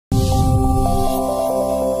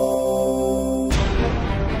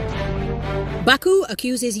Baku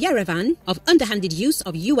accuses Yerevan of underhanded use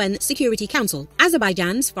of UN Security Council.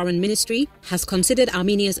 Azerbaijan's foreign ministry has considered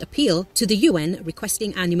Armenia's appeal to the UN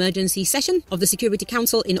requesting an emergency session of the Security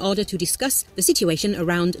Council in order to discuss the situation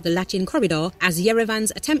around the Lachin corridor as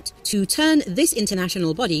Yerevan's attempt to turn this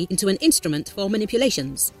international body into an instrument for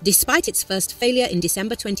manipulations. Despite its first failure in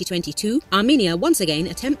December 2022, Armenia once again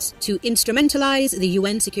attempts to instrumentalize the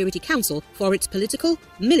UN Security Council for its political,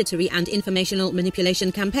 military and informational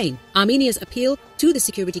manipulation campaign. Armenia's appeal to the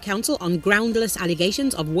Security Council on groundless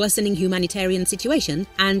allegations of worsening humanitarian situation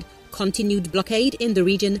and continued blockade in the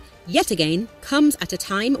region yet again comes at a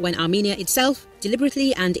time when Armenia itself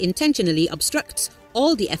deliberately and intentionally obstructs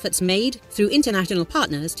all the efforts made through international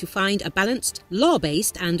partners to find a balanced,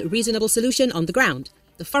 law-based and reasonable solution on the ground,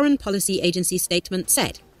 the Foreign Policy Agency statement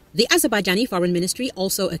said. The Azerbaijani Foreign Ministry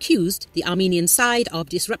also accused the Armenian side of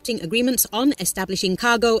disrupting agreements on establishing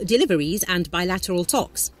cargo deliveries and bilateral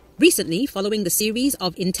talks. Recently, following the series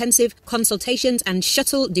of intensive consultations and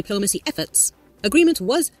shuttle diplomacy efforts, agreement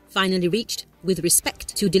was finally reached with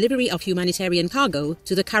respect to delivery of humanitarian cargo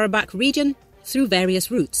to the Karabakh region through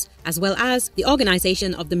various routes, as well as the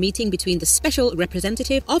organization of the meeting between the special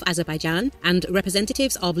representative of Azerbaijan and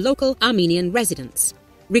representatives of local Armenian residents.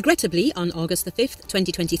 Regrettably, on August 5,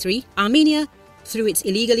 2023, Armenia, through its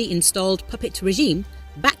illegally installed puppet regime,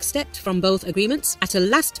 backstepped from both agreements at a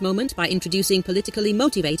last moment by introducing politically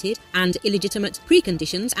motivated and illegitimate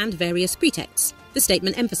preconditions and various pretexts, the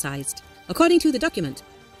statement emphasized. According to the document,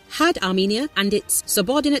 had Armenia and its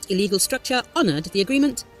subordinate illegal structure honored the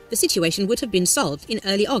agreement, the situation would have been solved in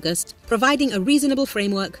early August, providing a reasonable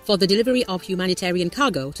framework for the delivery of humanitarian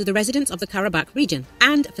cargo to the residents of the Karabakh region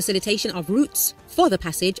and facilitation of routes for the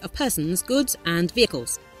passage of persons, goods and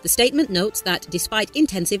vehicles. The statement notes that despite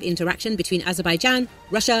intensive interaction between Azerbaijan,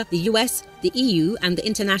 Russia, the US, the EU and the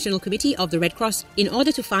International Committee of the Red Cross in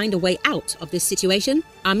order to find a way out of this situation,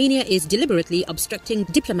 Armenia is deliberately obstructing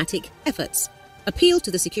diplomatic efforts. Appeal to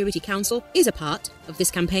the Security Council is a part of this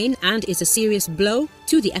campaign and is a serious blow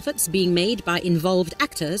to the efforts being made by involved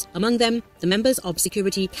actors, among them the members of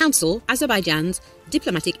Security Council, Azerbaijan's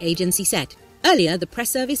diplomatic agency said. Earlier, the press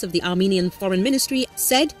service of the Armenian Foreign Ministry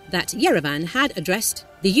said that Yerevan had addressed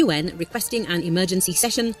the UN requesting an emergency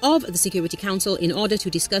session of the Security Council in order to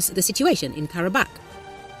discuss the situation in Karabakh.